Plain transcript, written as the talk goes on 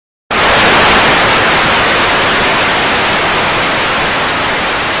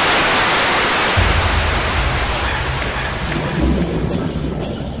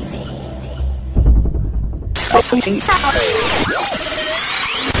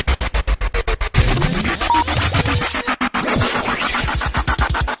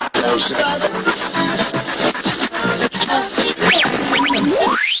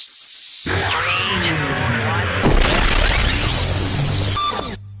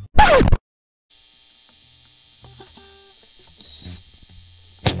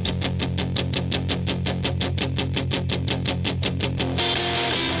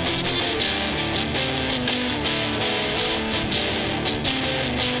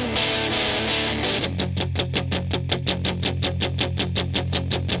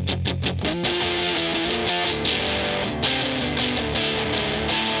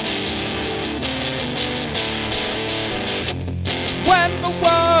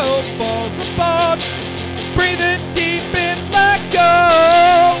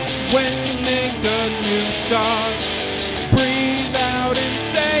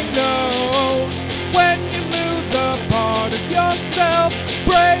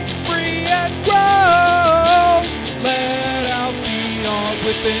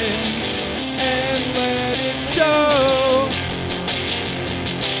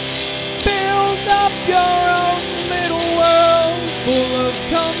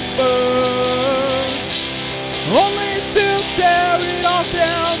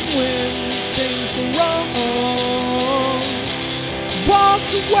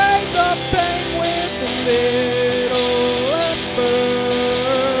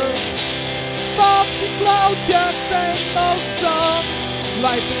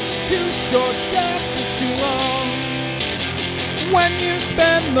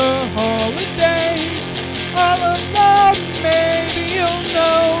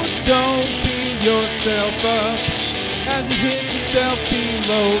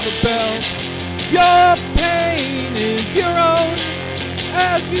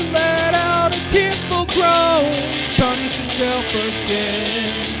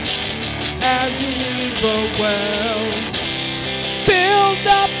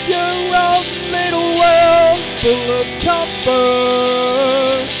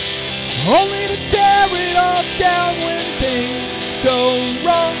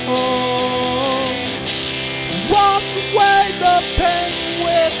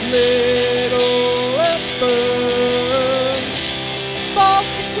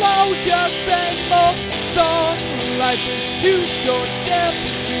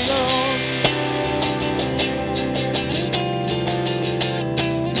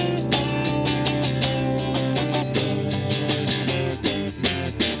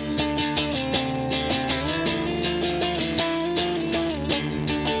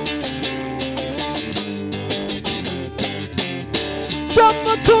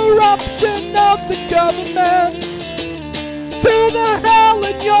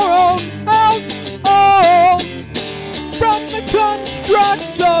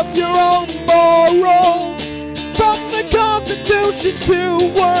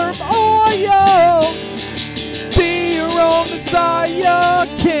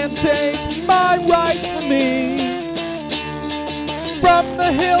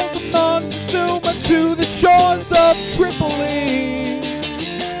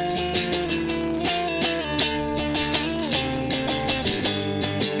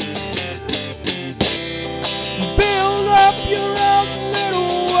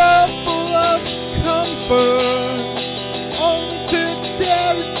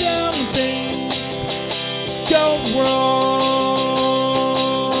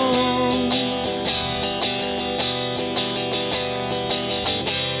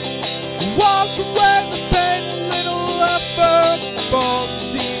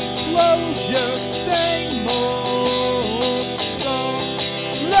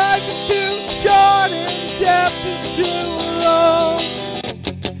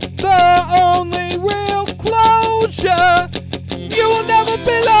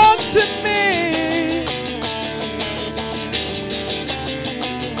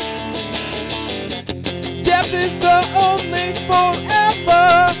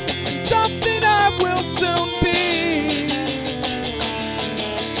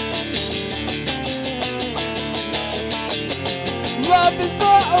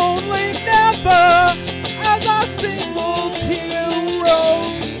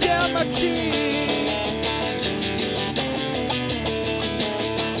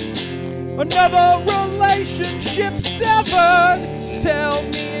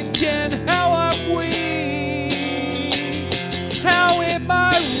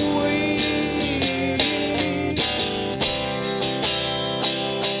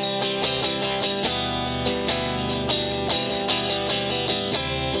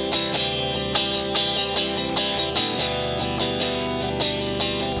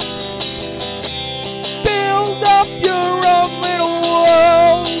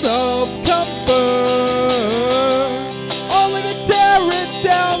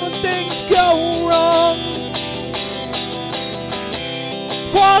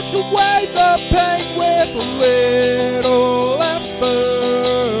Wash away the pain with a little effort.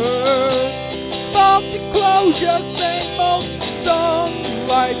 Faulty closure, same old song.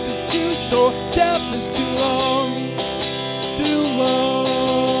 Life is too short, death is too long. Too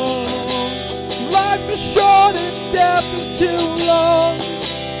long. Life is short and death is too long.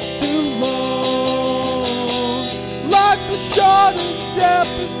 Too long. Life is short and death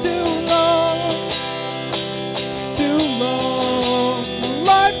is too long. Too long.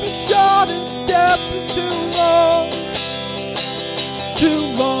 Life is short and death is too long. Too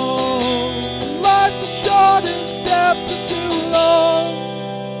long. Life is short and death is too long.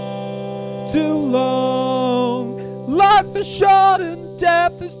 Too long. Life is short and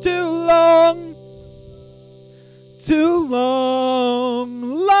death is too long. Too long.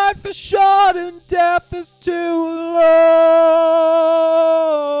 Life is short and death is too